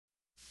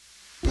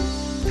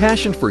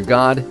passion for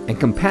God and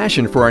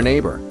compassion for our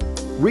neighbor,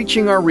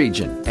 reaching our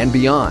region and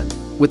beyond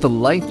with the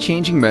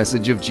life-changing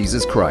message of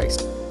Jesus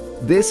Christ.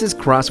 This is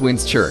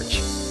Crosswinds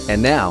Church.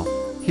 And now,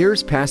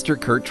 here's Pastor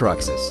Kurt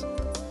Truxas.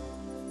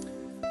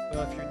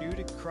 Well, if you're new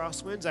to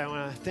Crosswinds, I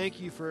want to thank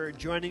you for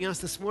joining us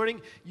this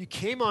morning. You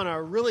came on a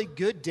really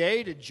good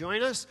day to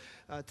join us.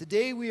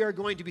 Today we are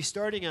going to be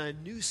starting a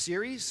new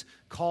series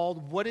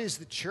called What is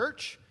the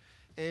Church?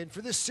 And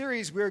for this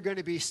series, we're going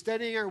to be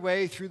studying our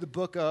way through the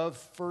book of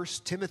 1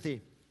 Timothy.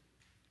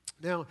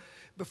 Now,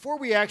 before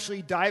we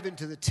actually dive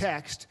into the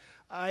text,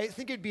 I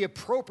think it'd be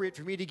appropriate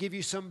for me to give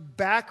you some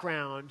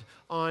background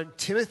on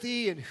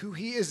Timothy and who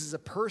he is as a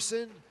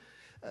person,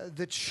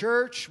 the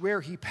church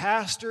where he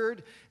pastored,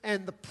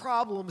 and the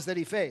problems that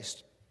he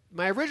faced.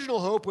 My original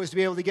hope was to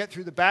be able to get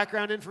through the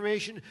background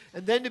information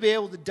and then to be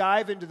able to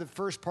dive into the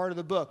first part of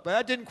the book. But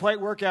that didn't quite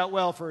work out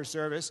well for a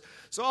service.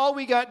 So all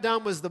we got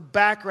done was the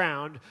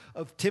background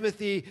of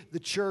Timothy, the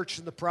church,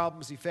 and the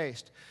problems he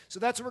faced.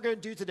 So that's what we're going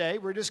to do today.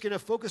 We're just going to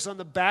focus on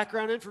the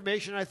background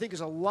information. I think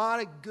there's a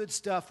lot of good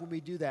stuff when we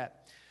do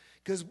that.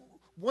 Because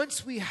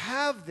once we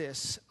have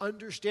this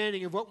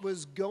understanding of what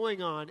was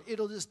going on,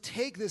 it'll just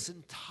take this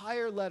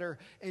entire letter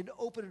and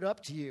open it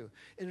up to you.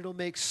 And it'll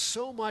make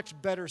so much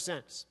better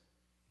sense.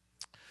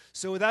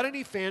 So without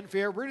any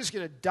fanfare, we're just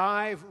going to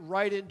dive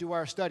right into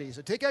our study.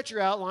 So take out your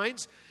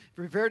outlines,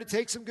 prepare to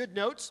take some good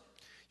notes.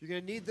 You're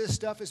going to need this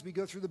stuff as we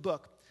go through the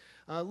book.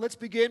 Let's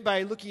begin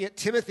by looking at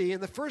Timothy.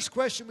 And the first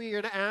question we're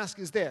going to ask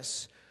is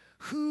this: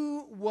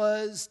 who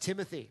was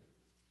Timothy?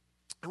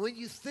 And when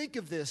you think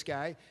of this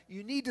guy,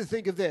 you need to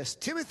think of this.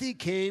 Timothy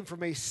came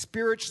from a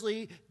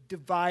spiritually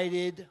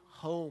divided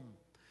home.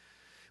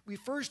 We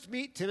first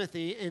meet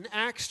Timothy in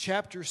Acts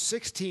chapter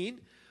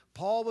 16.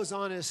 Paul was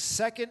on his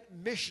second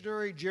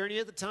missionary journey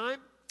at the time,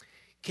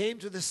 came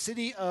to the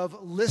city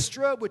of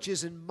Lystra, which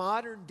is in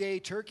modern-day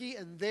Turkey,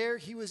 and there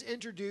he was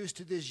introduced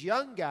to this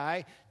young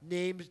guy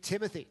named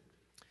Timothy.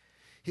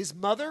 His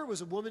mother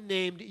was a woman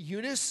named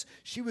Eunice.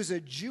 She was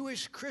a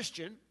Jewish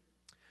Christian.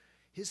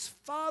 His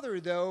father,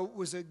 though,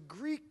 was a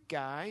Greek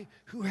guy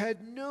who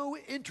had no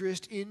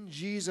interest in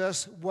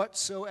Jesus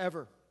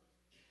whatsoever.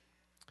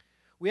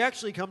 We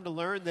actually come to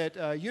learn that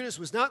Eunice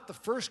was not the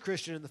first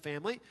Christian in the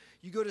family.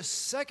 You go to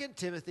 2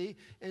 Timothy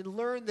and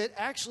learn that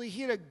actually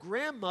he had a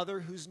grandmother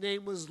whose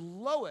name was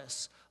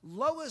Lois.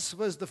 Lois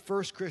was the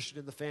first Christian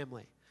in the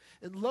family.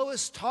 And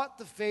Lois taught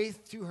the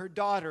faith to her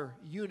daughter,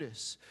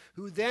 Eunice,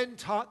 who then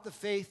taught the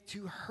faith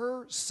to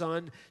her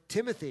son,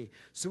 Timothy.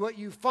 So what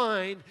you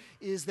find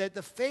is that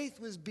the faith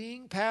was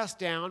being passed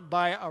down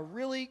by a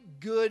really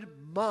good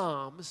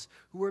moms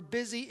who were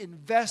busy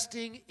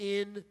investing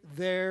in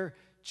their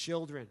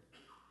children.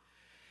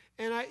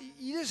 And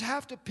you just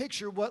have to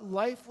picture what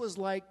life was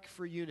like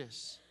for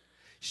Eunice.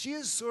 She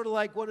is sort of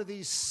like one of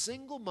these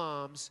single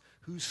moms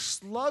who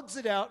slugs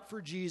it out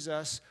for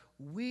Jesus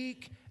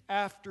week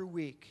after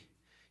week.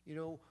 You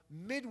know,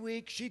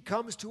 midweek she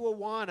comes to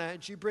Awana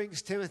and she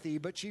brings Timothy,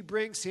 but she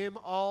brings him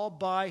all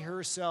by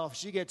herself.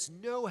 She gets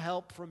no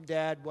help from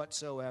Dad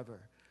whatsoever.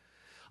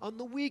 On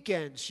the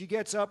weekends, she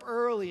gets up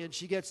early and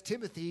she gets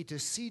Timothy to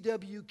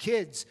CW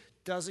Kids.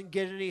 Doesn't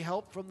get any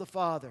help from the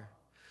father.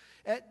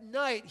 At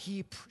night,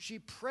 she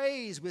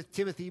prays with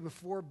Timothy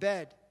before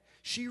bed.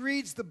 She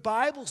reads the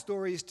Bible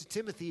stories to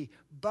Timothy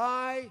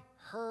by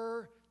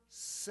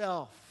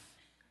herself.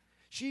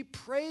 She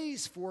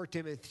prays for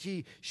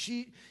Timothy.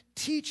 She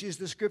teaches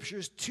the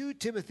scriptures to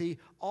Timothy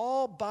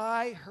all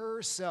by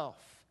herself.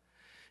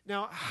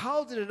 Now,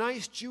 how did a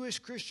nice Jewish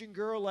Christian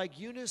girl like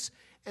Eunice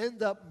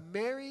end up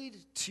married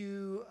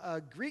to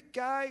a Greek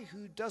guy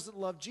who doesn't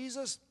love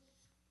Jesus?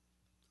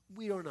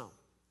 We don't know.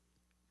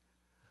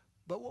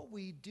 But what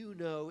we do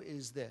know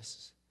is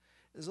this.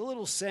 There's a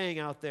little saying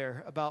out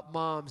there about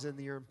moms and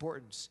their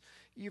importance.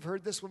 You've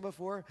heard this one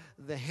before.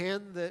 The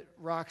hand that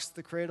rocks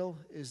the cradle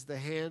is the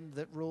hand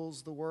that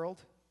rules the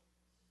world.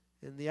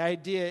 And the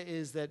idea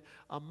is that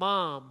a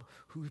mom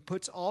who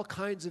puts all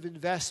kinds of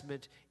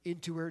investment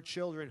into her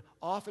children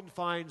often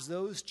finds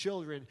those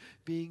children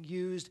being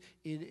used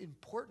in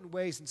important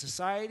ways in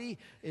society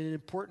and in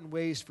important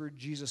ways for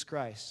Jesus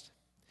Christ.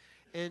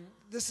 And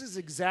this is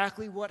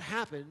exactly what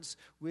happens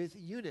with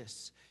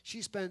Eunice.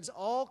 She spends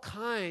all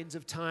kinds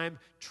of time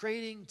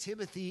training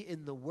Timothy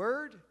in the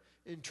Word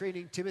and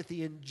training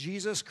Timothy in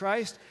Jesus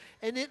Christ,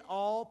 and it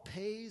all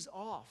pays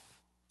off.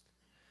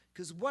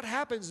 Because what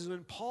happens is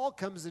when Paul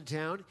comes to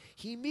town,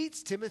 he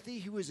meets Timothy,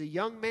 who is a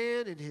young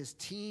man in his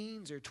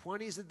teens or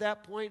 20s at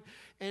that point,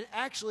 and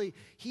actually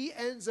he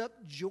ends up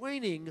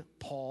joining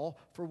Paul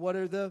for one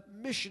of the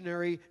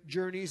missionary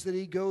journeys that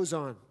he goes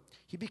on.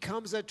 He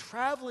becomes a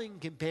traveling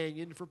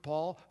companion for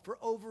Paul for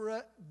over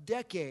a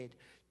decade.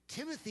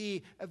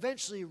 Timothy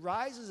eventually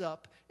rises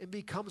up and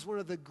becomes one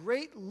of the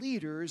great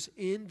leaders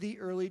in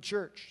the early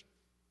church.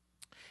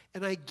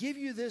 And I give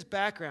you this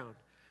background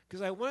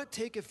because I want to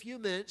take a few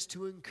minutes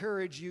to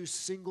encourage you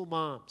single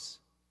moms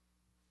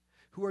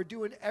who are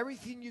doing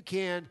everything you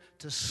can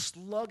to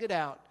slug it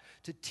out,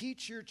 to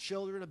teach your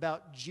children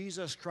about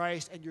Jesus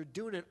Christ, and you're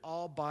doing it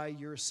all by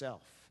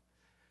yourself.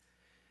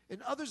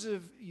 And others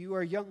of you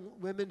are young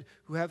women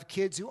who have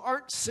kids who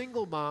aren't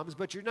single moms,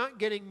 but you're not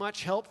getting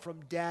much help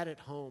from dad at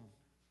home.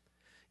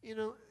 You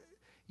know,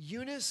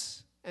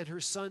 Eunice and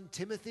her son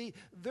Timothy,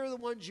 they're the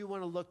ones you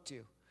want to look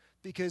to,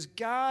 because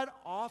God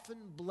often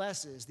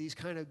blesses these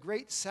kind of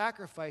great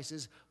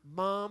sacrifices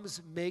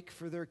moms make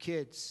for their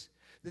kids,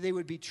 that they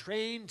would be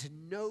trained to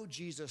know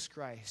Jesus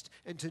Christ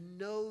and to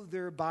know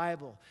their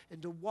Bible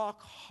and to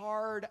walk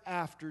hard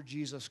after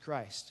Jesus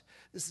Christ.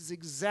 This is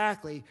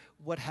exactly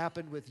what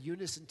happened with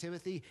Eunice and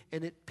Timothy,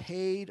 and it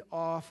paid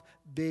off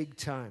big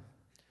time.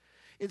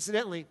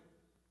 Incidentally,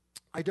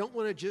 I don't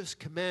want to just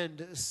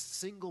commend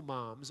single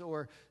moms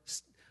or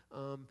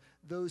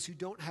those who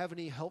don't have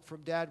any help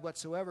from dad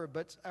whatsoever,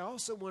 but I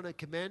also want to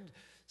commend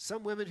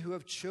some women who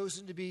have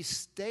chosen to be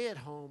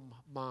stay-at-home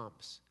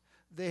moms.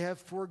 They have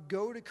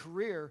forgoed a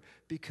career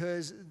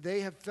because they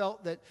have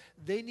felt that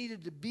they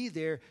needed to be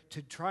there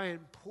to try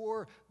and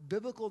pour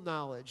biblical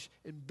knowledge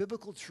and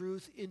biblical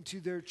truth into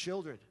their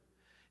children.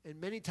 And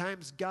many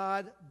times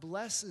God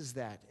blesses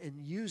that and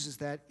uses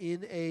that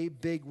in a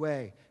big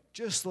way,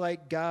 just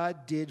like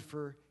God did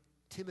for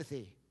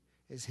Timothy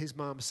as his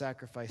mom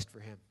sacrificed for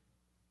him.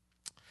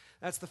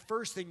 That's the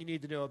first thing you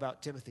need to know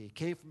about Timothy. He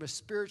came from a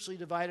spiritually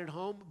divided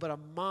home, but a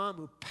mom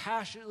who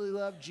passionately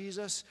loved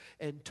Jesus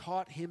and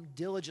taught him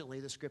diligently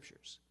the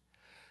Scriptures.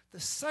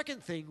 The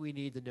second thing we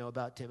need to know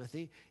about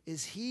Timothy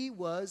is he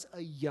was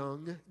a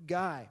young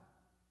guy.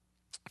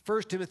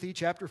 1 Timothy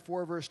chapter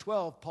 4, verse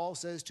 12, Paul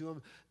says to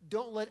him,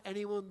 "Don't let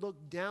anyone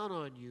look down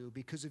on you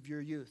because of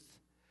your youth."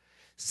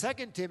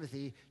 2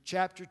 Timothy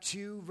chapter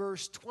 2,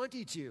 verse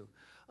 22,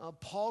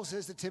 Paul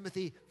says to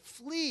Timothy,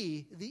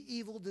 "Flee the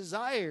evil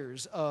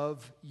desires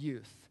of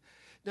youth."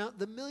 Now,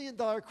 the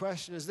million-dollar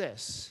question is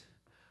this.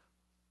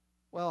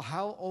 Well,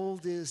 how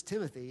old is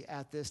Timothy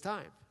at this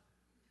time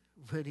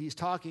when he's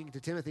talking to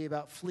Timothy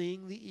about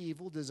fleeing the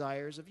evil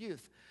desires of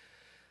youth?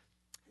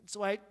 And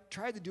so I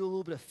tried to do a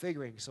little bit of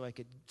figuring so I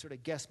could sort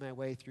of guess my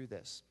way through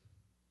this.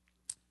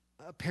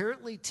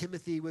 Apparently,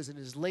 Timothy was in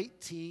his late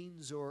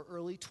teens or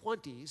early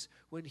 20s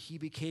when he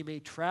became a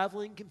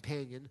traveling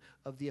companion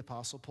of the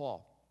Apostle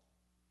Paul.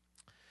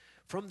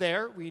 From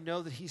there, we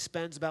know that he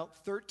spends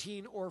about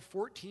 13 or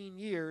 14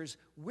 years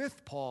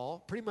with Paul,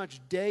 pretty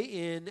much day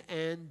in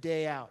and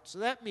day out. So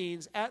that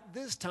means at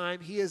this time,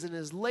 he is in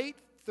his late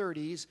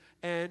 30s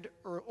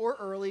or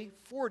early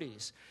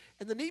 40s.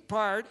 And the neat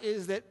part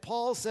is that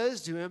Paul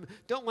says to him,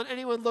 "Don't let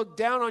anyone look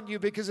down on you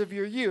because of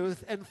your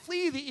youth, and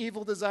flee the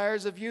evil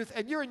desires of youth,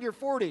 and you're in your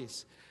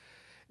 40s.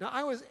 Now,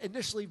 I was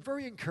initially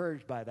very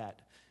encouraged by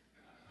that.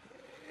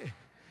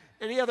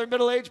 Any other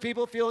middle-aged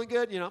people feeling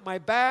good? You know, my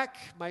back,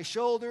 my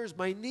shoulders,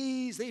 my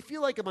knees, they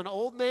feel like I'm an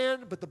old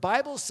man, but the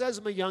Bible says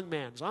I'm a young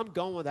man, so I'm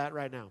going with that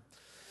right now.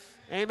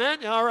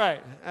 Amen? All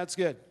right, that's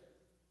good.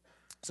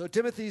 So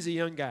Timothy's a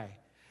young guy.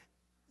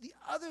 The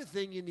other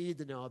thing you need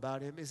to know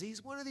about him is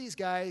he's one of these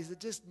guys that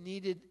just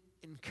needed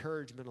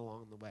encouragement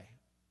along the way.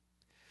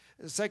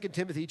 In 2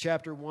 Timothy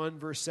chapter 1,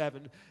 verse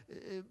 7,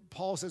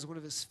 Paul says one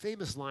of his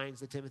famous lines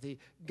to Timothy,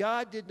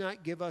 "God did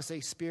not give us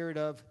a spirit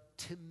of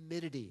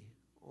timidity,"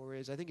 or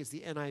as I think it's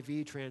the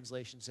NIV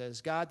translation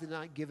says, "God did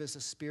not give us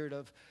a spirit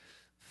of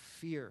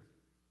fear."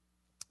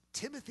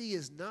 Timothy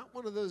is not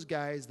one of those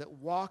guys that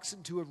walks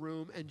into a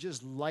room and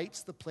just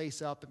lights the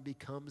place up and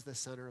becomes the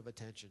center of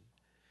attention.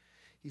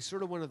 He's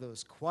sort of one of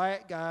those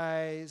quiet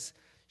guys,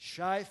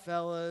 shy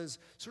fellas,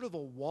 sort of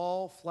a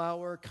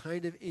wallflower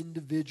kind of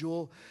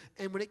individual.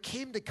 And when it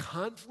came to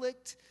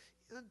conflict,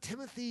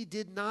 Timothy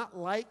did not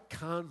like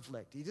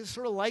conflict. He just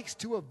sort of likes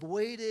to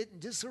avoid it and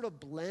just sort of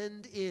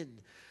blend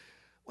in.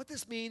 What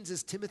this means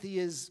is Timothy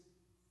is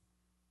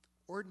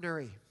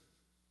ordinary,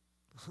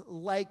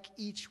 like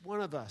each one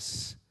of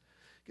us.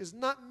 Because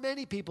not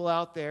many people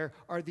out there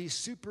are these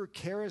super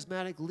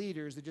charismatic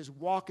leaders that just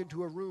walk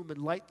into a room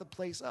and light the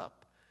place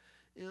up.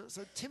 You know,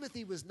 so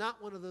Timothy was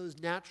not one of those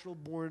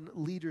natural-born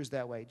leaders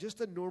that way,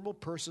 just a normal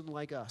person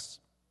like us.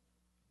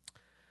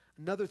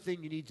 Another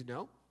thing you need to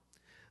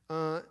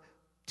know,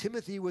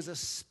 Timothy was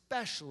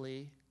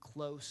especially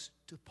close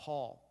to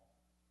Paul.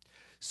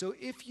 So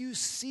if you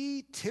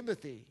see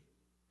Timothy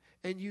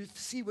and you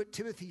see what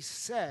Timothy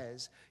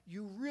says,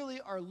 you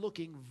really are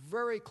looking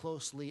very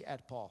closely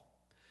at Paul.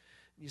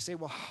 And you say,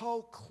 well,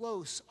 how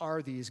close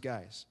are these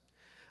guys?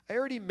 I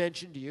already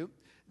mentioned to you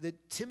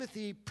that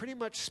Timothy pretty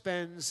much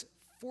spends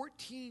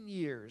 14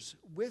 years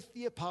with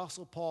the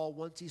Apostle Paul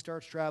once he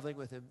starts traveling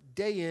with him,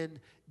 day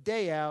in,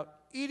 day out,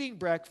 eating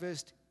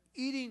breakfast,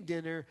 eating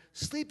dinner,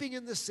 sleeping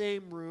in the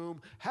same room,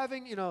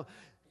 having,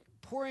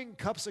 pouring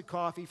cups of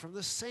coffee from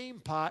the same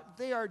pot.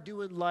 They are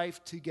doing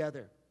life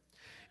together.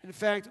 In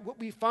fact, what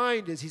we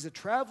find is he's a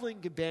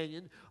traveling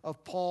companion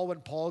of Paul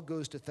when Paul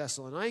goes to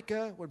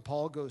Thessalonica, when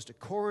Paul goes to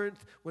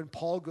Corinth, when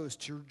Paul goes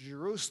to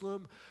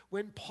Jerusalem.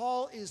 When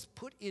Paul is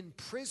put in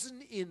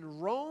prison in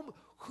Rome,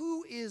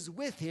 who is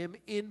with him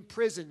in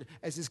prison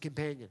as his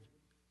companion?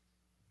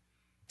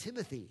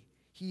 Timothy.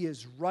 He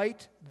is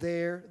right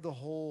there the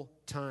whole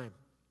time.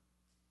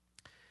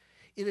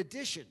 In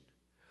addition,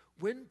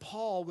 when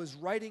Paul was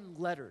writing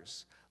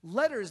letters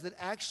letters that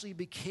actually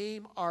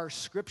became our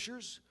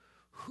scriptures,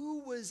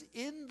 who was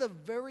in the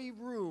very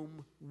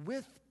room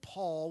with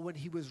Paul when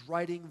he was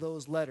writing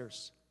those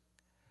letters?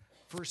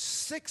 For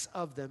 6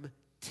 of them,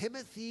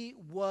 Timothy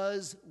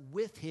was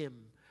with him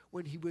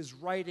when he was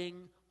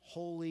writing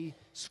Holy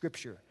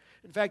Scripture.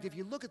 In fact, if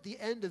you look at the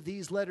end of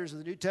these letters in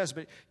the New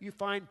Testament, you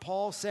find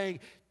Paul saying,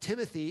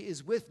 Timothy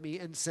is with me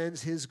and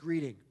sends his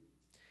greeting.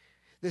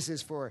 This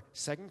is for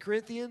 2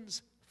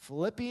 Corinthians,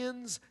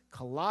 Philippians,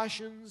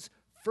 Colossians,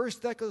 1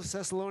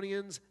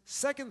 Thessalonians,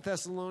 2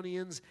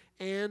 Thessalonians,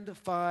 and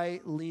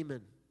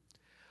Philemon.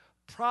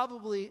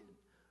 Probably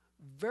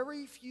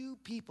very few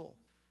people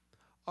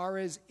are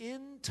as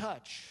in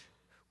touch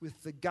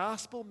with the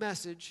gospel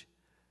message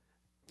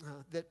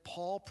that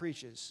Paul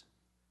preaches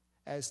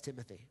as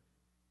Timothy,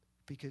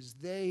 because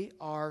they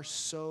are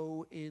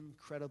so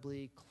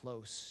incredibly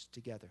close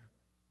together.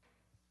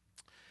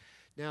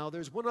 Now,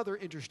 there's one other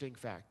interesting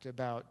fact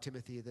about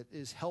Timothy that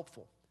is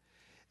helpful.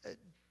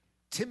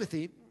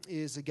 Timothy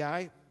is a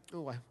guy,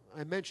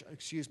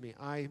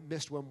 I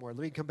missed one more. Let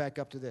me come back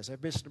up to this.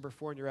 I've missed number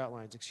 4 in your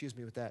outlines. Excuse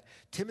me with that.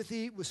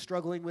 Timothy was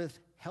struggling with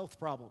health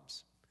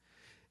problems.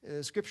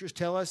 The scriptures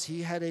tell us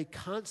he had a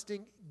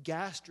constant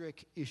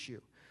gastric issue.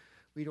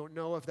 We don't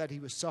know if that he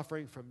was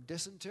suffering from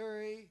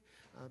dysentery.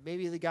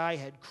 Maybe the guy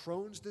had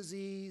Crohn's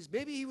disease.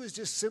 Maybe he was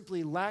just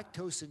simply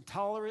lactose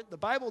intolerant. The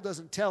Bible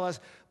doesn't tell us,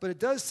 but it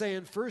does say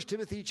in 1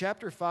 Timothy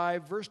chapter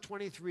 5, verse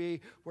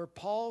 23, where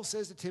Paul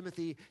says to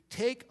Timothy,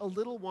 take a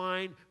little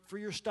wine for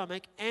your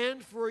stomach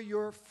and for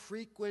your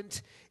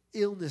frequent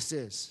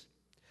illnesses.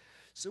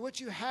 So what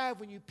you have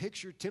when you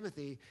picture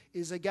Timothy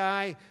is a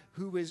guy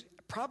who is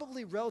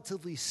probably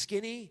relatively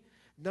skinny,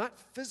 not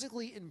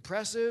physically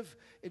impressive,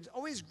 is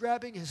always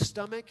grabbing his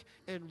stomach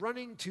and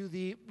running to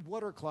the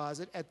water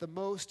closet at the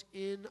most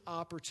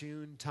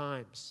inopportune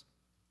times.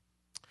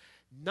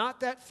 Not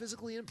that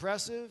physically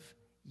impressive,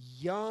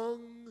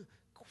 young,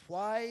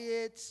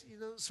 quiet,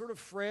 sort of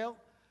frail,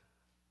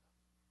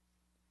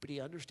 but he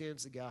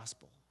understands the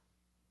gospel.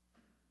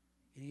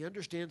 And he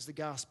understands the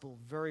gospel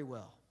very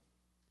well.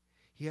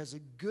 He has a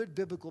good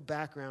biblical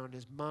background.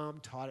 His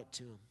mom taught it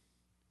to him.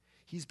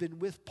 He's been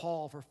with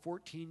Paul for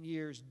 14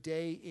 years,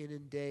 day in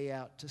and day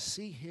out. To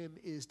see him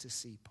is to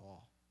see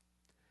Paul.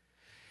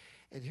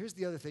 And here's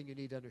the other thing you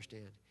need to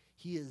understand.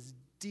 He is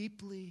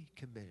deeply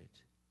committed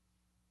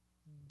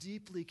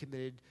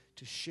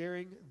to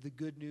sharing the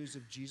good news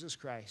of Jesus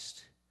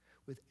Christ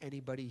with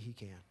anybody he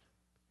can.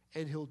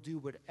 And he'll do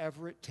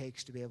whatever it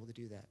takes to be able to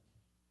do that.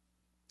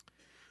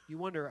 You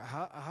wonder,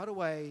 how do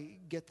I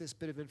get this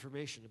bit of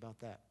information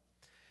about that?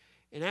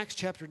 In Acts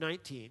chapter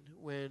 19,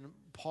 when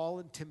Paul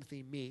and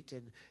Timothy meet,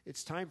 and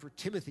it's time for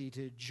Timothy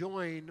to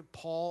join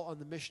Paul on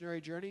the missionary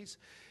journeys,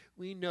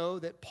 we know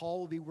that Paul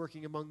will be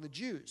working among the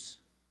Jews.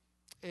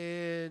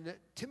 And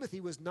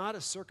Timothy was not a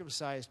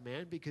circumcised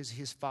man because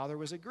his father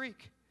was a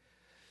Greek.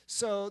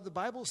 So the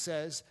Bible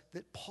says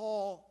that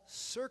Paul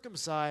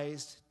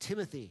circumcised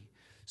Timothy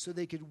so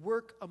they could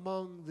work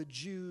among the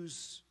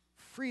Jews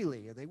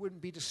freely and they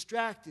wouldn't be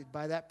distracted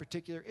by that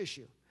particular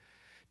issue.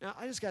 Now,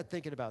 I just got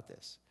thinking about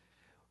this.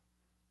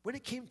 When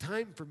it came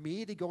time for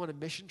me to go on a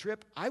mission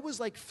trip, I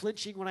was like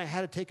flinching when I had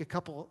to take a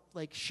couple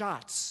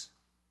shots.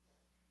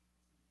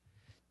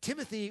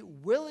 Timothy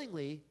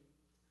willingly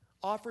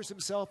offers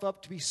himself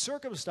up to be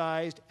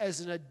circumcised as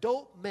an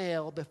adult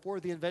male before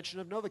the invention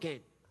of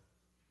Novocaine.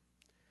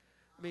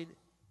 I mean,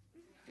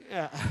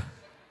 yeah.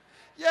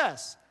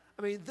 Yes.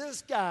 I mean,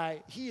 this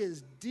guy, he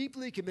is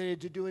deeply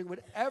committed to doing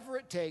whatever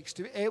it takes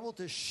to be able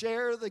to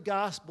share the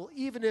gospel,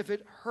 even if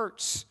it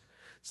hurts.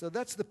 So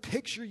that's the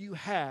picture you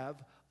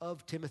have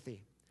of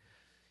Timothy.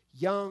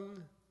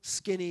 Young,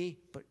 skinny,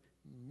 but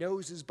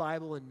knows his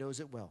Bible and knows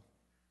it well.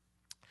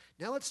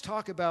 Now let's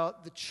talk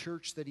about the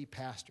church that he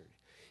pastored.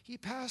 He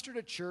pastored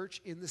a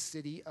church in the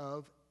city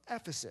of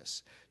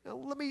Ephesus. Now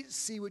let me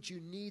see what you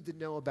need to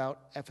know about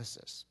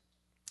Ephesus.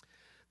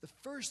 The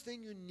first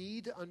thing you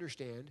need to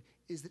understand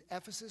is that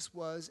Ephesus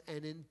was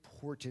an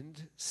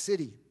important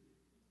city.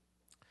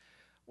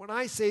 When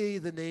I say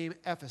the name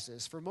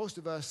Ephesus, for most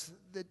of us,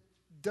 that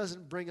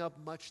doesn't bring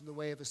up much in the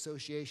way of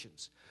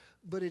associations.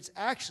 But it's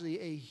actually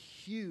a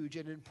huge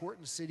and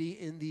important city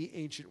in the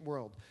ancient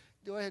world.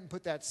 Go ahead and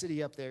put that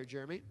city up there,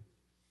 Jeremy.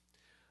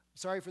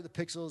 Sorry for the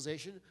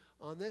pixelization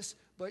on this,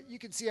 but you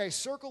can see I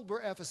circled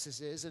where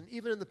Ephesus is, and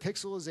even in the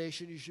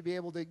pixelization, you should be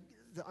able to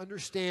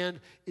understand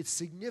its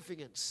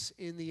significance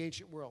in the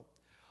ancient world.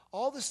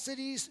 All the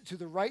cities to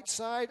the right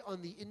side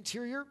on the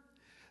interior,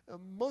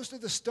 most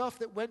of the stuff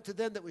that went to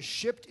them that was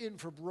shipped in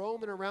from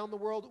Rome and around the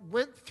world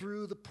went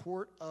through the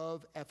port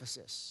of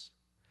Ephesus.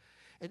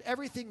 And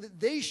everything that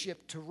they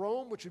shipped to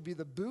Rome, which would be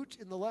the boot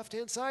in the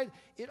left-hand side,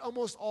 it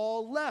almost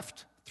all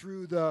left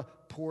through the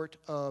port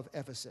of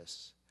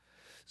Ephesus.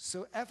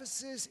 So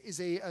Ephesus is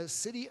a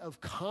city of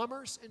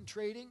commerce and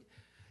trading.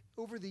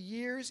 Over the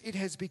years, it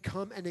has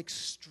become an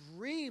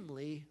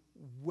extremely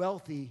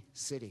wealthy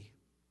city.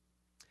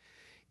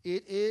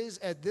 It is,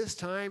 at this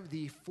time,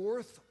 the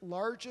 4th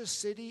largest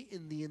city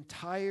in the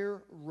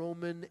entire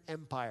Roman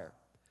Empire.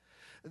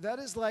 That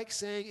is like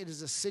saying it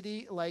is a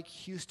city like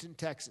Houston,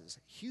 Texas.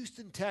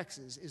 Houston,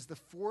 Texas is the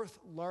fourth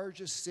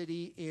largest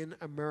city in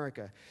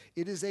America.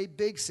 It is a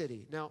big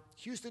city. Now,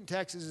 Houston,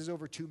 Texas is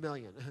over 2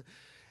 million.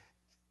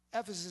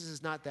 Ephesus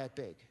is not that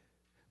big,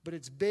 but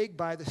it's big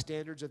by the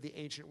standards of the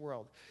ancient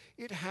world.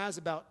 It has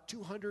about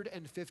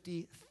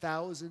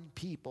 250,000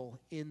 people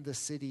in the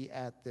city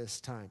at this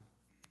time.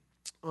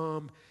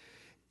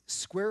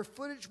 Square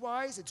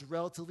footage-wise, it's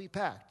relatively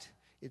packed.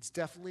 It's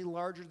definitely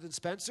larger than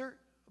Spencer,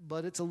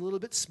 but it's a little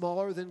bit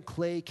smaller than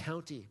Clay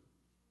County.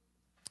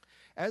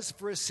 As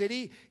for a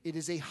city, it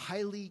is a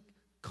highly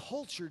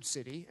cultured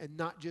city and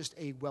not just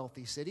a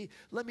wealthy city.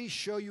 Let me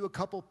show you a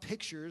couple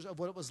pictures of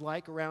what it was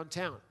like around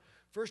town.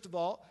 First of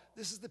all,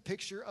 this is the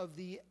picture of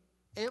the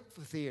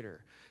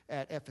amphitheater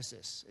at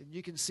Ephesus. And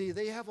you can see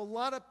they have a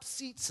lot of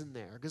seats in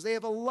there because they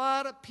have a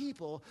lot of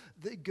people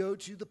that go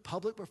to the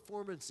public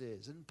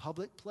performances and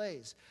public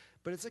plays.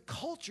 But it's a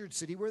cultured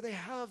city where they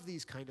have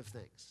these kind of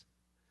things.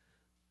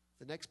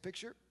 The next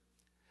picture.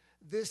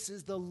 This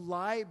is the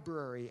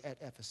library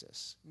at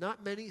Ephesus.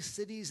 Not many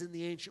cities in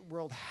the ancient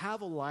world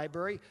have a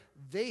library.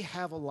 They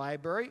have a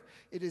library.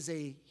 It is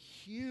a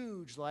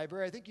huge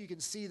library. I think you can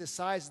see the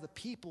size of the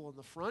people in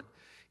the front.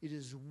 It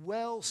is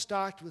well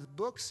stocked with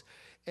books,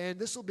 and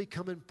this will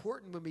become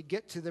important when we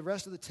get to the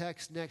rest of the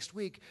text next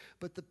week.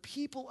 But the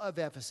people of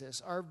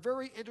Ephesus are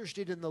very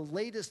interested in the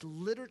latest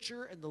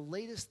literature and the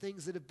latest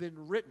things that have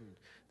been written.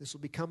 This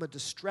will become a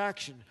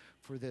distraction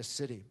for this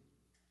city.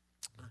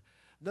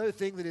 Another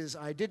thing that is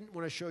I didn't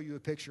want to show you a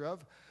picture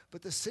of,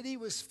 but the city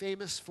was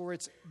famous for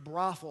its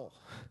brothel.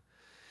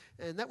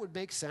 And that would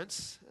make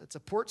sense. It's a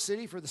port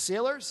city for the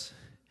sailors,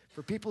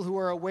 for people who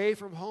are away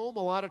from home,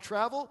 a lot of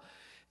travel.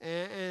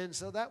 And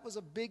so that was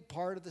a big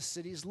part of the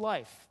city's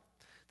life.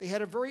 They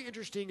had a very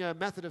interesting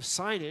method of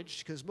signage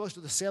because most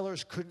of the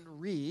sailors couldn't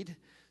read.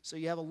 So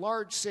you have a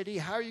large city.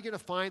 How are you going to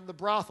find the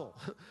brothel?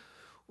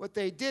 What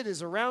they did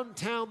is around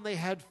town they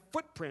had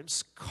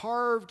footprints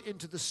carved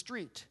into the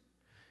street.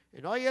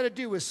 And all you had to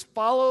do was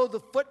follow the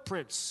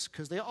footprints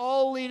because they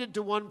all leaded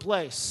to one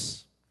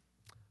place,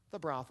 the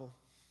brothel.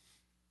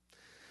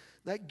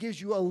 That gives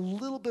you a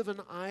little bit of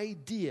an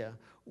idea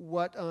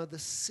what the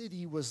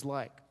city was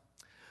like.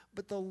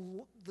 But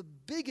the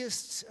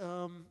biggest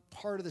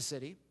part of the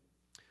city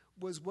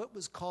was what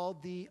was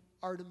called the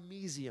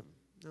Artemisium.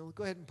 Now,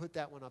 go ahead and put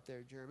that one up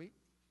there, Jeremy.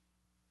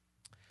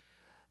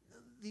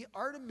 The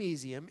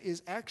Artemisium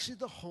is actually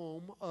the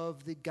home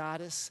of the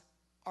goddess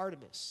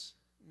Artemis.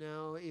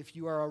 Now, if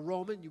you are a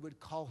Roman, you would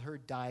call her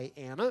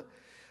Diana.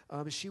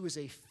 She was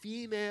a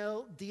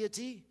female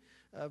deity,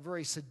 a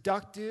very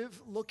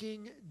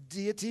seductive-looking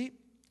deity.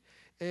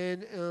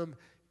 And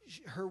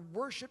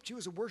she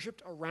was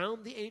worshipped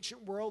around the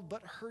ancient world,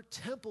 but her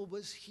temple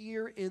was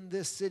here in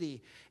this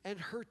city. And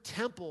her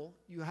temple,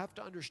 you have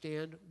to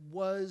understand,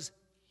 was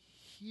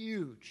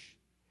huge.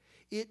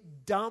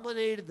 It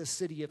dominated the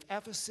city of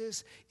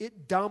Ephesus.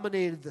 It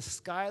dominated the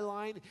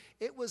skyline.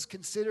 It was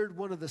considered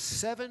one of the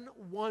 7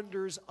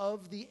 wonders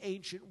of the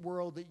ancient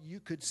world that you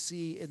could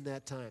see in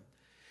that time.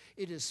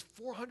 It is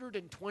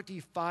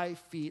 425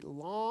 feet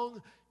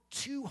long,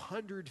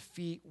 200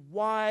 feet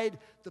wide.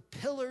 The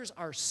pillars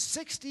are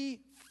 60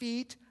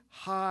 feet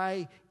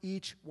high,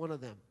 each one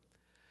of them.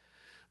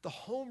 The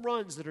home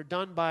runs that are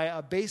done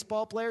by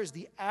baseball players,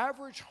 the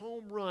average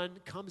home run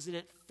comes in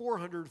at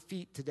 400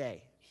 feet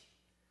today.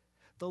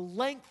 The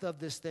length of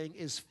this thing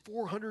is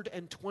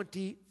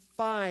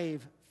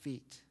 425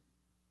 feet.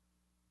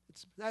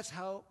 That's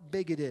how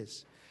big it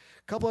is.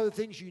 A couple other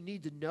things you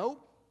need to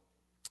know,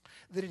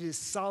 that it is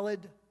solid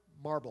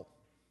marble.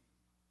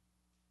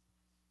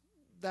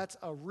 That's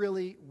a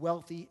really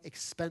wealthy,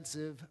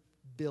 expensive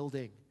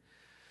building.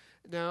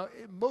 Now,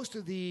 most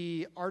of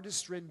the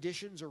artists'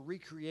 renditions or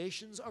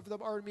recreations of the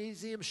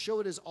Artemisium show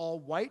it as all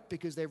white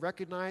because they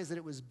recognize that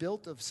it was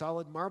built of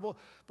solid marble.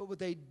 But what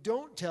they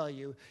don't tell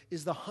you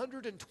is the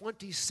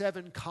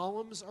 127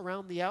 columns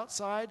around the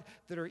outside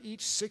that are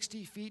each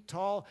 60 feet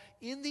tall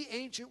in the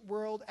ancient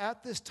world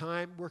at this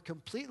time were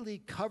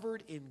completely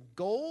covered in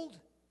gold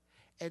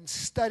and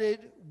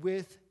studded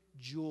with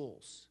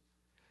jewels.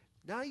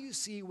 Now you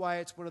see why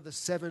it's one of the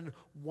 7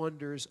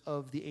 wonders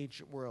of the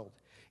ancient world.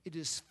 It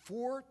is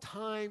 4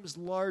 times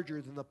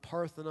larger than the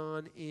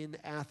Parthenon in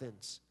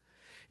Athens.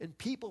 And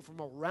people from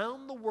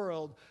around the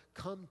world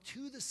come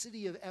to the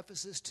city of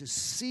Ephesus to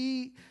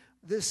see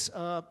this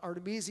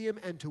Artemisium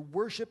and to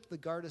worship the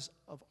goddess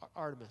of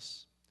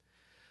Artemis.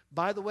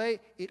 By the way,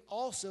 it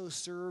also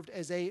served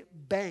as a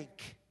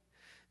bank.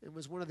 It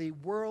was one of the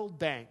world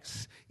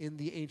banks in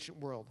the ancient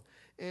world.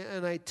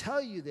 And I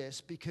tell you this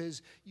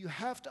because you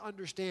have to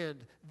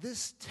understand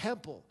this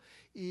temple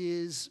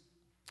is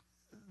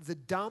the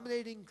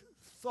dominating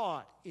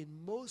thought in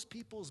most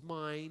people's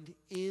mind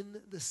in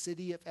the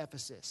city of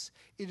Ephesus.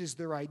 It is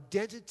their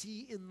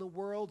identity in the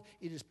world.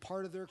 It is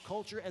part of their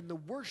culture. And the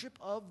worship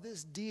of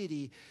this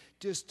deity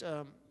just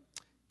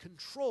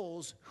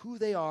controls who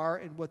they are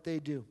and what they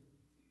do.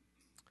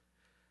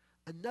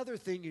 Another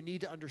thing you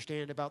need to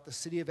understand about the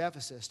city of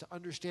Ephesus, to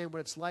understand what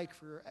it's like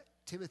for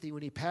Timothy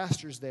when he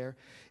pastors there,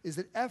 is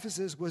that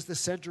Ephesus was the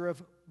center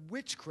of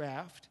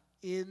witchcraft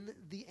in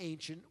the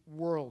ancient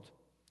world.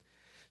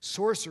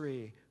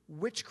 Sorcery,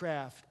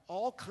 witchcraft,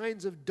 all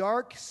kinds of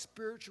dark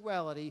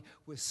spirituality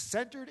was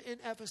centered in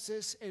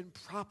Ephesus and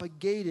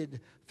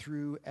propagated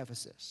through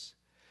Ephesus.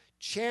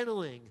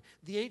 Channeling,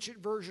 the ancient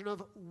version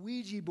of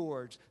Ouija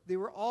boards, they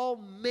were all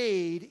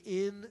made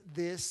in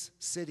this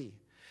city.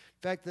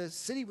 In fact, the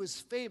city was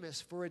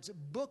famous for its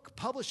book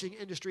publishing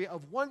industry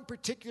of one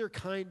particular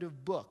kind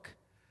of book.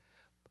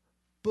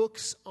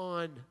 Books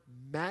on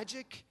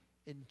magic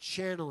and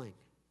channeling.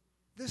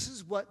 This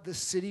is what the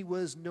city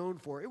was known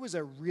for. It was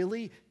a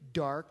really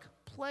dark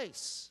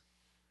place.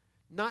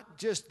 Not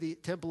just the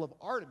temple of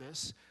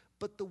Artemis,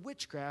 but the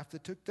witchcraft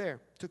that took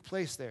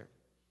place there.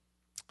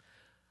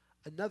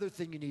 Another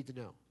thing you need to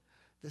know.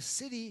 The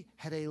city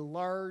had a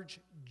large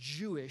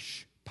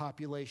Jewish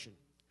population.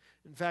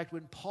 In fact,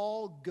 when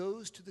Paul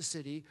goes to the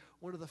city,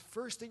 one of the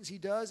first things he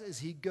does is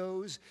he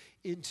goes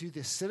into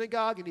the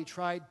synagogue and he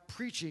tried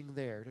preaching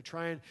there to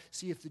try and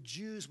see if the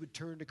Jews would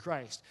turn to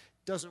Christ.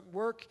 Doesn't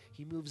work.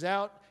 He moves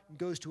out and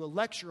goes to a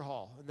lecture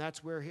hall, and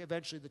that's where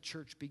eventually the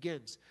church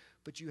begins.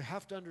 But you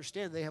have to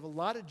understand they have a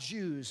lot of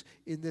Jews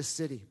in this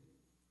city.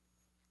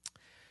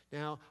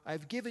 Now,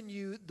 I've given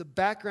you the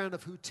background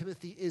of who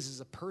Timothy is as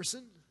a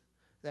person,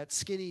 that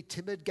skinny,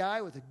 timid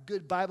guy with a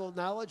good Bible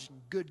knowledge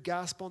and good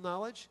gospel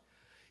knowledge.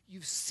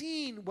 You've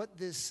seen what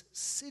this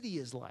city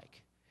is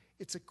like.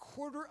 It's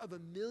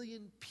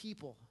 250,000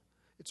 people.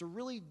 It's a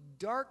really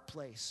dark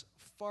place,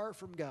 far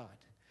from God.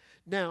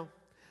 Now,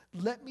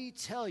 let me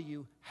tell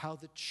you how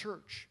the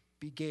church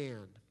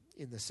began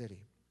in the city.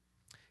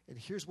 And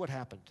here's what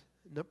happened.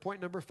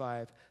 Point number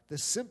 5, the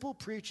simple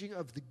preaching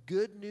of the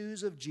good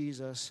news of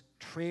Jesus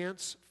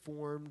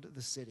transformed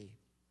the city.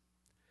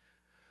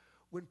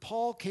 When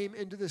Paul came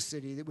into the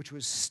city, which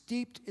was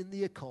steeped in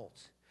the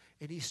occult,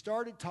 and he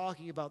started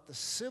talking about the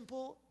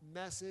simple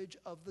message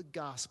of the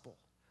gospel,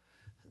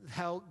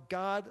 how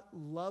God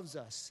loves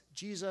us,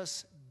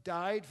 Jesus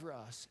died for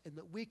us, and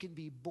that we can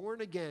be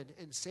born again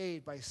and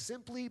saved by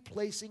simply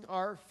placing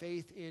our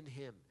faith in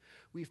him.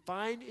 We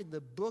find in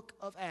the book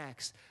of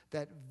Acts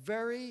that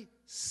very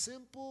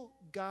simple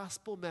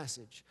gospel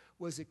message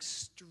was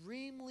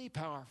extremely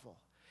powerful,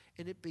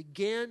 and it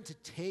began to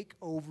take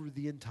over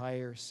the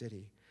entire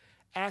city.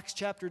 Acts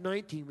chapter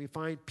 19, we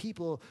find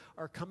people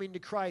are coming to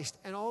Christ,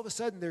 and all of a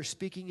sudden they're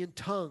speaking in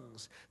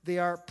tongues. They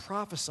are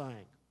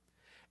prophesying.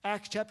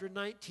 Acts chapter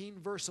 19,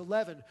 verse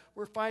 11,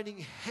 we're finding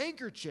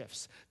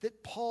handkerchiefs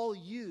that Paul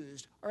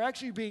used are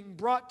actually being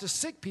brought to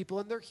sick people,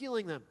 and they're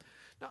healing them.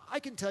 Now, I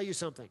can tell you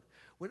something.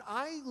 When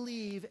I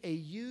leave a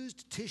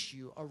used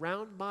tissue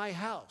around my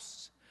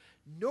house,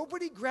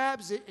 nobody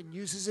grabs it and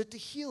uses it to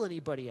heal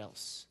anybody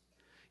else.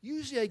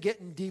 Usually I get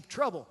in deep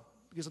trouble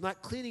because I'm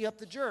not cleaning up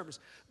the germs.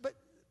 But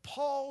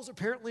Paul's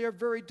apparently are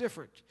very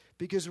different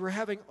because we're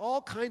having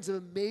all kinds of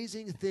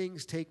amazing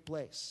things take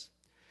place.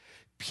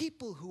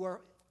 People who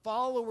are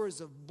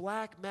followers of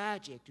black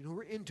magic and who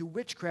are into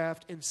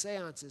witchcraft and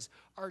seances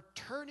are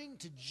turning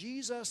to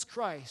Jesus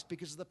Christ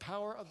because of the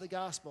power of the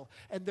gospel,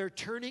 and they're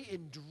turning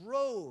in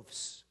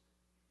droves.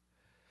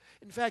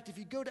 In fact, if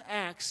you go to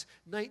Acts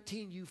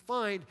 19, you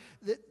find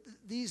that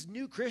these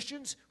new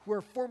Christians who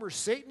are former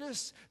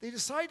Satanists, they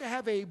decide to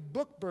have a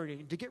book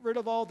burning to get rid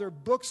of all their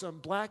books on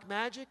black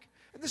magic.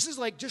 And this is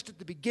like just at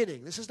the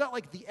beginning. This is not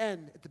like the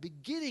end, at the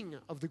beginning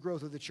of the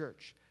growth of the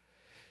church.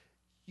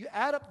 You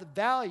add up the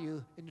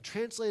value and you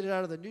translate it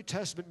out of the New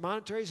Testament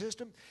monetary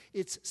system,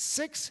 it's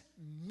 $6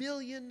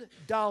 million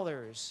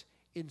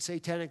in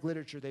satanic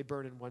literature they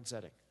burn in one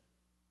setting.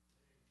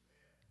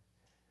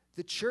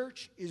 The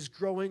church is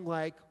growing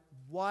like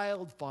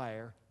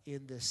wildfire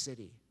in this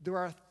city. There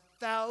are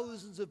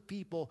thousands of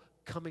people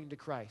coming to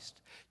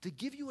Christ. To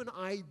give you an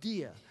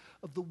idea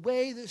of the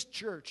way this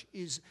church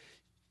is,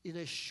 in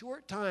a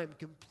short time,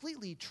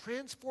 completely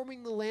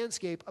transforming the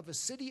landscape of a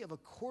city of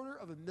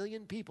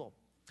 250,000 people.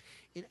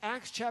 In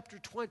Acts chapter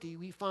 20,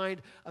 we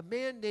find a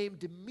man named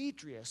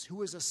Demetrius, who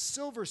was a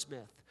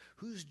silversmith,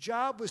 whose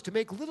job was to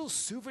make little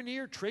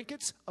souvenir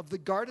trinkets of the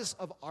goddess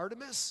of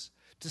Artemis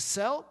to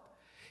sell.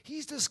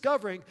 He's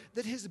discovering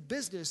that his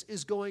business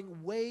is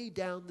going way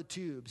down the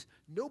tubes.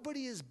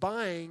 Nobody is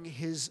buying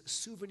his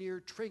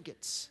souvenir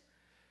trinkets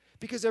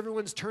because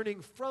everyone's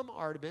turning from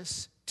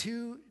Artemis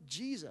to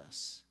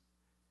Jesus.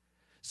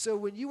 So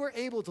when you were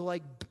able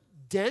to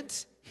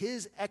dent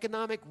his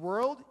economic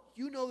world,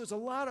 you know there's a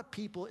lot of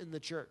people in the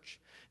church.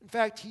 In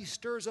fact, he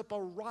stirs up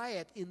a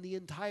riot in the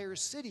entire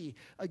city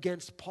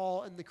against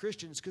Paul and the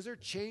Christians because they're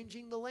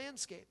changing the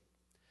landscape.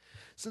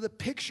 So the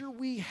picture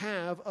we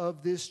have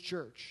of this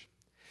church,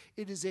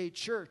 it is a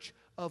church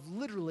of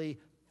literally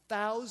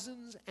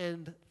thousands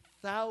and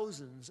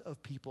thousands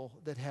of people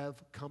that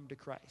have come to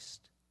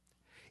Christ.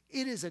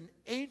 It is an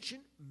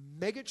ancient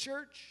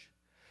megachurch.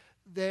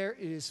 There it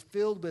is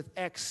filled with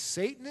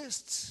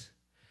ex-Satanists.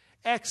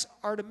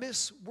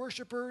 ex-Artemis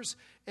worshipers,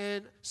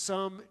 and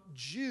some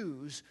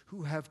Jews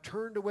who have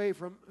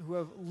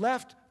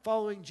left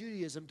following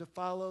Judaism to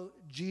follow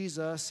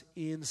Jesus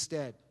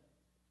instead.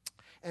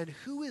 And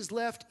who is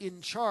left in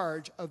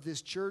charge of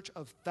this church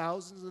of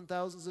thousands and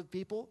thousands of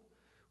people?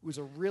 It was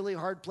a really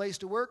hard place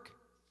to work.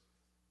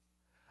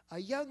 A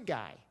young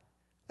guy,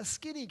 a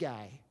skinny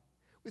guy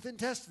with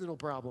intestinal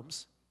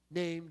problems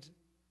named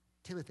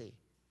Timothy.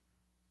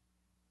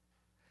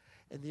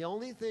 And the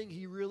only thing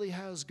he really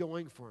has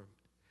going for him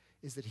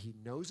is that he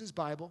knows his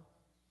Bible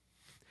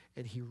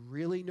and he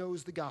really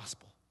knows the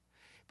gospel.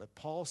 But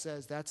Paul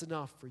says that's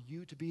enough for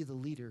you to be the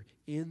leader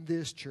in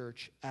this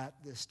church at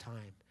this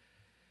time.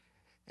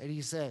 And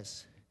he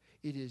says,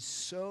 it is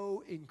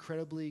so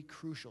incredibly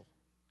crucial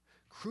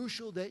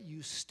that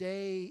you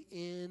stay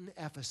in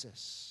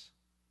Ephesus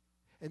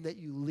and that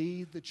you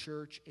lead the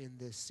church in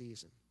this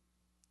season.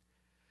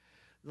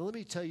 Now, let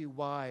me tell you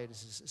why it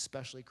is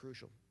especially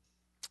crucial.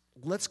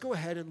 Let's go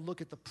ahead and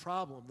look at the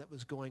problem that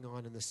was going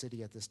on in the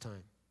city at this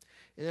time.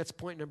 And that's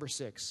point number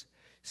 6.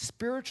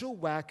 Spiritual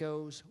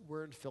wackos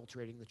were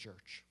infiltrating the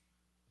church.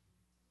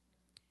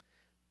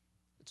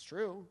 It's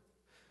true.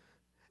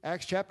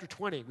 Acts chapter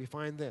 20, we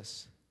find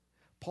this.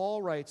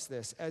 Paul writes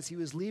this as he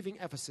was leaving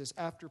Ephesus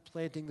after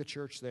planting the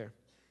church there.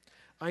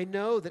 I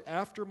know that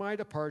after my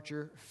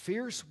departure,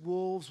 fierce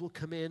wolves will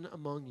come in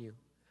among you,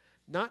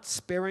 not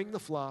sparing the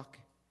flock,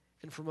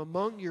 and from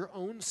among your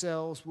own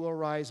selves will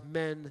arise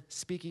men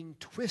speaking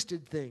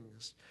twisted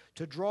things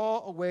to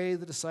draw away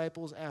the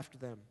disciples after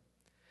them.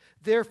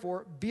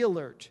 Therefore, be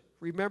alert,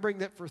 remembering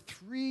that for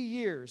 3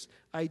 years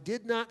I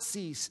did not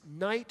cease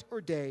night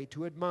or day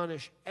to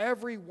admonish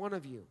every one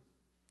of you.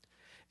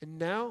 And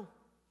now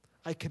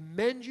I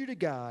commend you to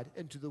God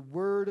and to the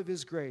word of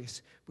his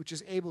grace, which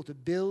is able to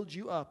build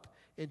you up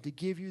and to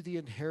give you the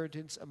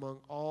inheritance among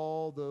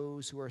all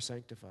those who are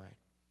sanctified.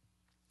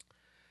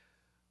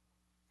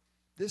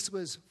 This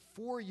was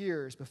 4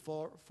 years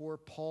before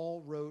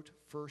Paul wrote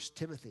 1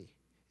 Timothy,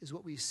 is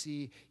what we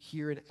see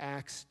here in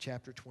Acts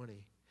chapter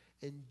 20.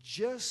 And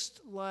just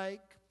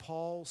like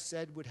Paul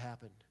said would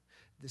happen,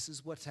 this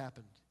is what's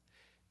happened.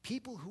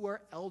 People who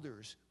are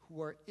elders,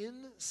 who are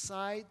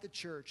inside the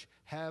church,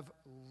 have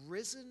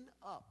risen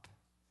up,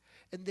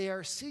 and they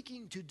are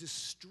seeking to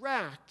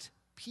distract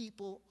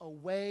people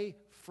away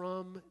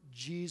from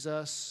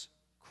Jesus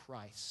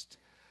Christ.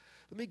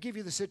 Let me give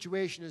you the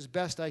situation as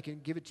best I can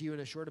give it to you in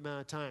a short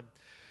amount of time.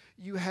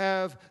 You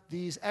have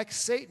these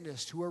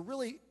ex-Satanists who are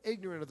really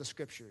ignorant of the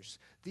Scriptures,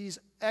 these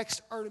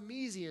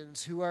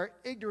ex-Artemisians who are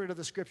ignorant of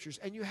the Scriptures,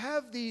 and you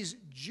have these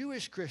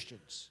Jewish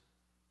Christians.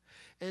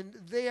 And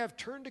they have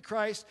turned to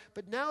Christ,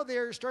 but now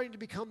they're starting to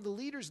become the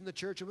leaders in the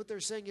church. And what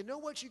they're saying, you know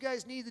what you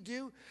guys need to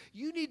do?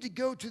 You need to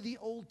go to the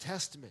Old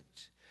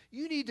Testament.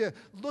 You need to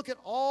look at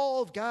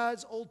all of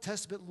God's Old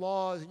Testament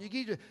laws. And you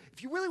need to,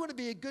 if you really want to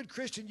be a good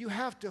Christian, you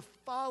have to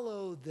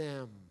follow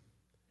them.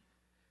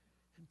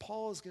 And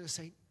Paul is going to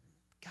say,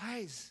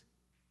 guys,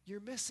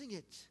 you're missing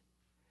it.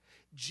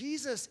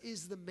 Jesus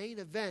is the main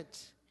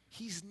event.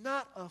 He's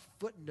not a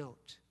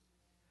footnote.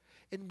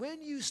 And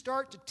when you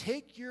start to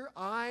take your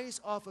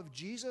eyes off of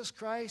Jesus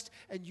Christ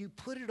and you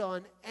put it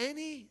on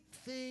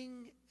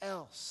anything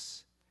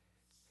else,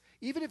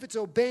 even if it's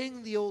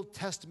obeying the Old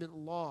Testament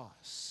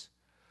laws,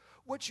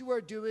 what you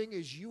are doing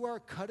is you are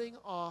cutting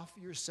off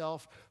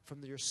yourself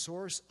from your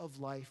source of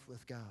life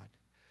with God.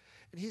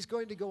 And he's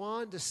going to go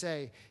on to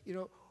say,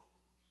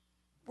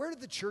 where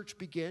did the church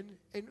begin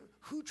and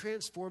who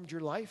transformed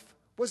your life?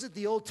 Was it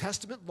the Old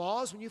Testament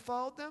laws when you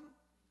followed them?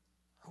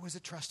 Or was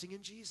it trusting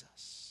in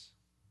Jesus?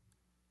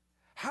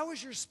 How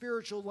is your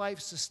spiritual life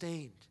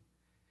sustained?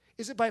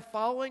 Is it by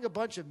following a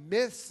bunch of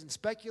myths and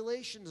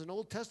speculations and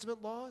Old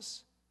Testament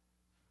laws?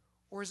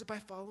 Or is it by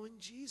following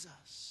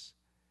Jesus?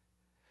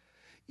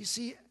 You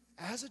see,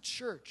 as a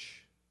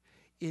church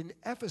in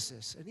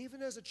Ephesus, and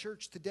even as a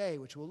church today,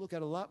 which we'll look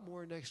at a lot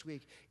more next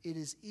week, it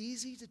is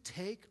easy to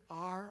take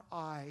our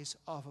eyes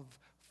off of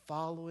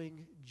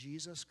following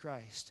Jesus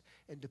Christ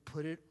and to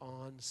put it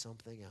on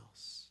something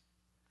else.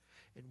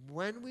 And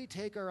when we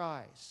take our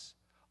eyes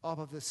off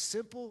of the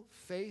simple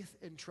faith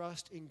and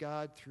trust in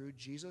God through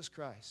Jesus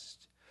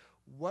Christ,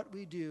 what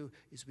we do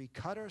is we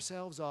cut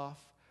ourselves off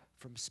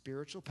from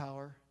spiritual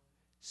power,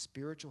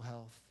 spiritual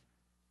health,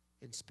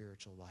 and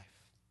spiritual life.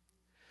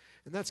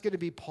 And that's going to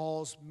be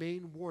Paul's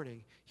main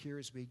warning here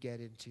as we get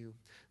into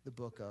the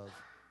book of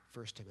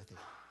 1 Timothy.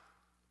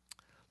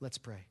 Let's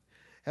pray.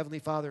 Heavenly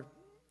Father,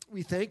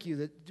 we thank you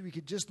that we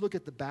could just look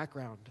at the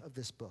background of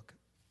this book.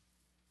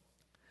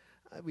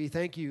 We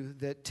thank you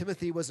that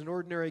Timothy was an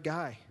ordinary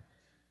guy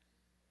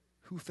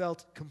who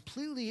felt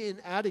completely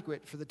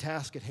inadequate for the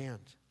task at hand.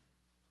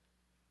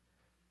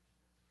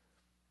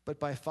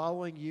 But by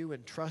following you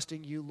and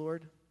trusting you,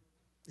 Lord,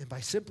 and by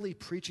simply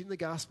preaching the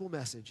gospel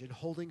message and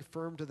holding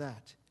firm to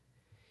that,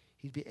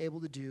 he'd be able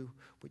to do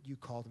what you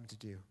called him to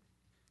do.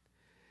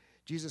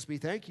 Jesus, we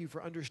thank you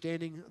for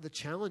understanding the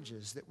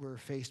challenges that were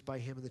faced by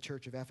him in the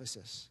church of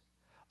Ephesus.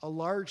 A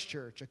large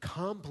church, a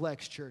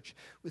complex church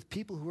with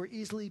people who are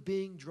easily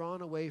being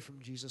drawn away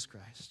from Jesus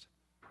Christ.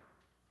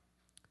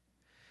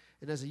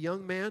 And as a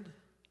young man,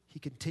 he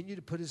continued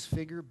to put his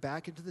finger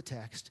back into the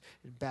text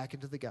and back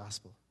into the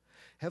gospel.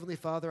 Heavenly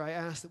Father, I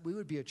ask that we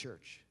would be a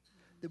church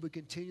that would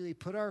continually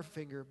put our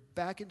finger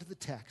back into the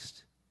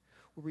text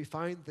where we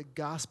find the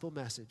gospel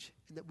message,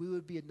 and that we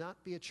would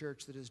not be a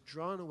church that is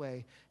drawn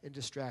away and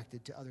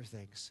distracted to other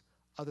things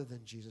other than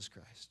Jesus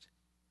Christ.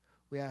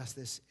 We ask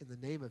this in the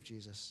name of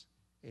Jesus.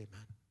 Amen.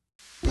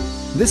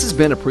 This has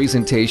been a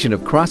presentation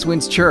of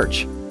Crosswinds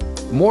Church.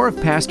 More of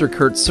Pastor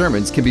Kurt's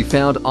sermons can be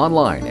found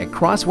online at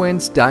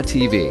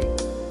crosswinds.tv.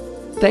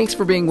 Thanks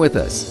for being with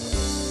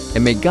us,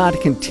 and may God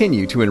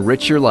continue to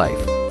enrich your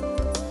life.